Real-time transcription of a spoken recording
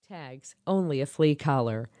tags, only a flea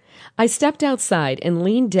collar. I stepped outside and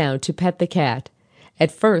leaned down to pet the cat.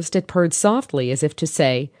 At first it purred softly as if to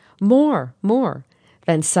say, "More, more."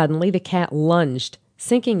 Then suddenly the cat lunged,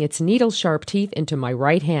 sinking its needle-sharp teeth into my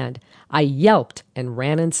right hand. I yelped and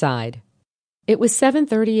ran inside. It was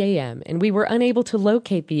 7:30 a.m. and we were unable to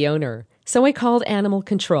locate the owner, so I called animal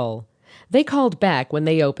control. They called back when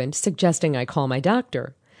they opened, suggesting I call my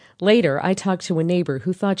doctor. Later, I talked to a neighbor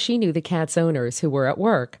who thought she knew the cat's owners who were at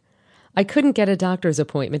work. I couldn't get a doctor's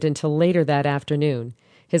appointment until later that afternoon.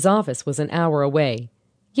 His office was an hour away.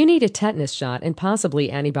 "You need a tetanus shot and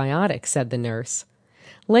possibly antibiotics," said the nurse.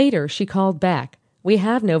 Later, she called back. "We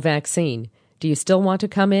have no vaccine. Do you still want to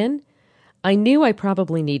come in?" I knew I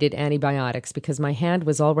probably needed antibiotics because my hand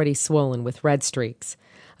was already swollen with red streaks.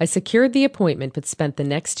 I secured the appointment but spent the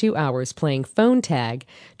next 2 hours playing phone tag,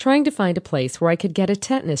 trying to find a place where I could get a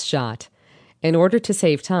tetanus shot. In order to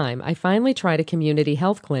save time, I finally tried a community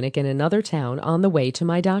health clinic in another town on the way to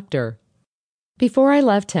my doctor. Before I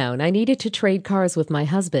left town, I needed to trade cars with my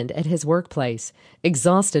husband at his workplace.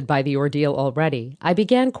 Exhausted by the ordeal already, I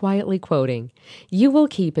began quietly quoting, "You will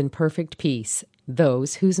keep in perfect peace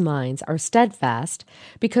those whose minds are steadfast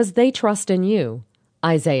because they trust in you."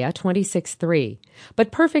 Isaiah 26:3.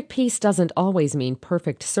 But perfect peace doesn't always mean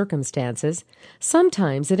perfect circumstances.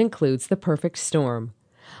 Sometimes it includes the perfect storm.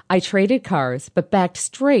 I traded cars, but backed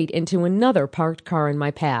straight into another parked car in my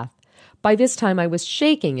path. By this time I was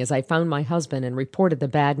shaking as I found my husband and reported the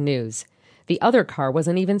bad news. The other car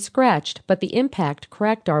wasn't even scratched, but the impact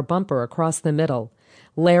cracked our bumper across the middle.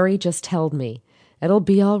 Larry just held me. "It'll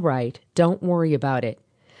be all right. Don't worry about it."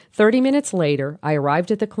 30 minutes later, I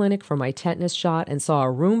arrived at the clinic for my tetanus shot and saw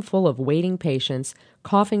a room full of waiting patients,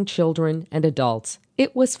 coughing children, and adults.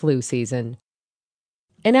 It was flu season.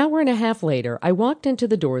 An hour and a half later, I walked into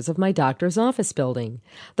the doors of my doctor's office building.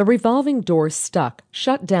 The revolving door stuck,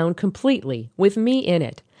 shut down completely, with me in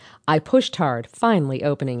it. I pushed hard, finally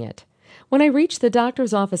opening it. When I reached the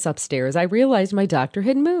doctor's office upstairs, I realized my doctor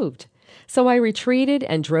had moved. So I retreated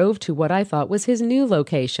and drove to what I thought was his new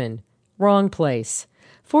location. Wrong place.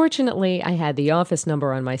 Fortunately, I had the office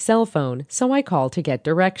number on my cell phone, so I called to get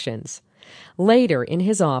directions. Later, in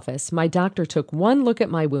his office, my doctor took one look at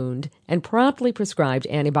my wound and promptly prescribed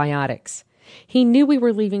antibiotics. He knew we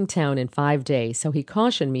were leaving town in 5 days, so he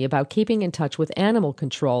cautioned me about keeping in touch with animal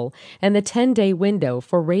control and the 10-day window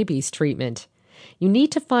for rabies treatment. "You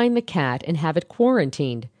need to find the cat and have it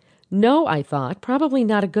quarantined." No, I thought, probably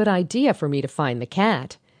not a good idea for me to find the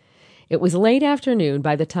cat. It was late afternoon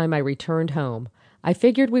by the time I returned home. I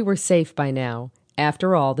figured we were safe by now.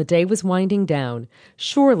 After all, the day was winding down.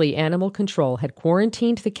 Surely animal control had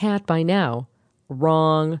quarantined the cat by now.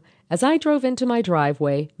 Wrong. As I drove into my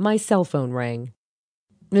driveway, my cell phone rang.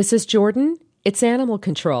 "Mrs. Jordan, it's animal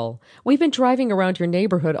control. We've been driving around your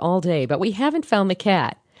neighborhood all day, but we haven't found the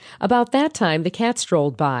cat. About that time, the cat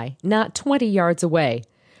strolled by, not 20 yards away.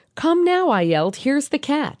 'Come now,' I yelled, 'here's the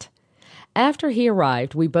cat.'" After he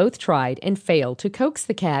arrived, we both tried and failed to coax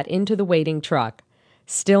the cat into the waiting truck.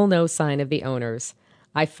 Still no sign of the owners.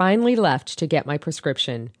 I finally left to get my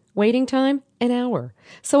prescription. Waiting time? An hour.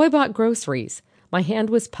 So I bought groceries. My hand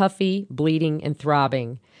was puffy, bleeding, and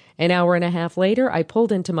throbbing. An hour and a half later, I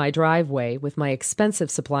pulled into my driveway with my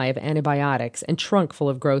expensive supply of antibiotics and trunk full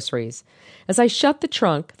of groceries. As I shut the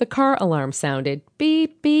trunk, the car alarm sounded,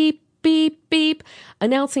 beep, beep, beep, beep,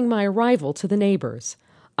 announcing my arrival to the neighbors.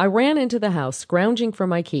 I ran into the house, scrounging for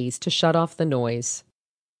my keys to shut off the noise.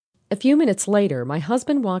 A few minutes later, my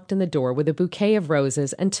husband walked in the door with a bouquet of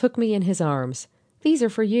roses and took me in his arms. "These are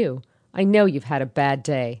for you. I know you've had a bad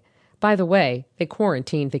day. By the way, they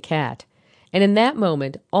quarantined the cat." And in that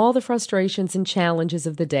moment, all the frustrations and challenges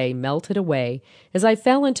of the day melted away as I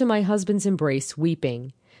fell into my husband's embrace,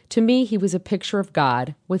 weeping. To me, he was a picture of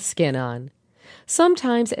God with skin on.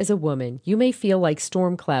 Sometimes, as a woman, you may feel like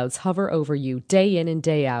storm clouds hover over you day in and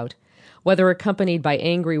day out. Whether accompanied by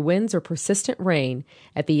angry winds or persistent rain,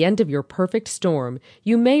 at the end of your perfect storm,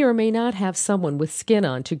 you may or may not have someone with skin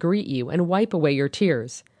on to greet you and wipe away your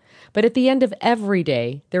tears. But at the end of every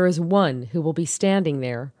day, there is one who will be standing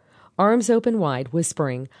there, arms open wide,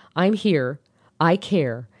 whispering, "I'm here, I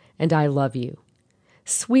care, and I love you."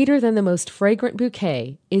 Sweeter than the most fragrant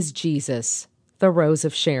bouquet is Jesus, the Rose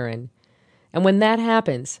of Sharon. And when that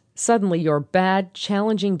happens, suddenly your bad,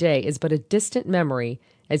 challenging day is but a distant memory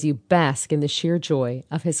as you bask in the sheer joy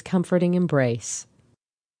of his comforting embrace.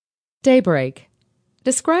 Daybreak.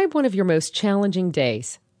 Describe one of your most challenging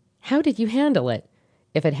days. How did you handle it?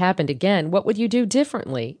 If it happened again, what would you do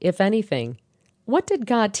differently, if anything? What did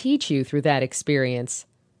God teach you through that experience?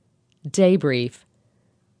 Debrief.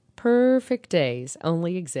 Perfect days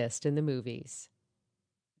only exist in the movies.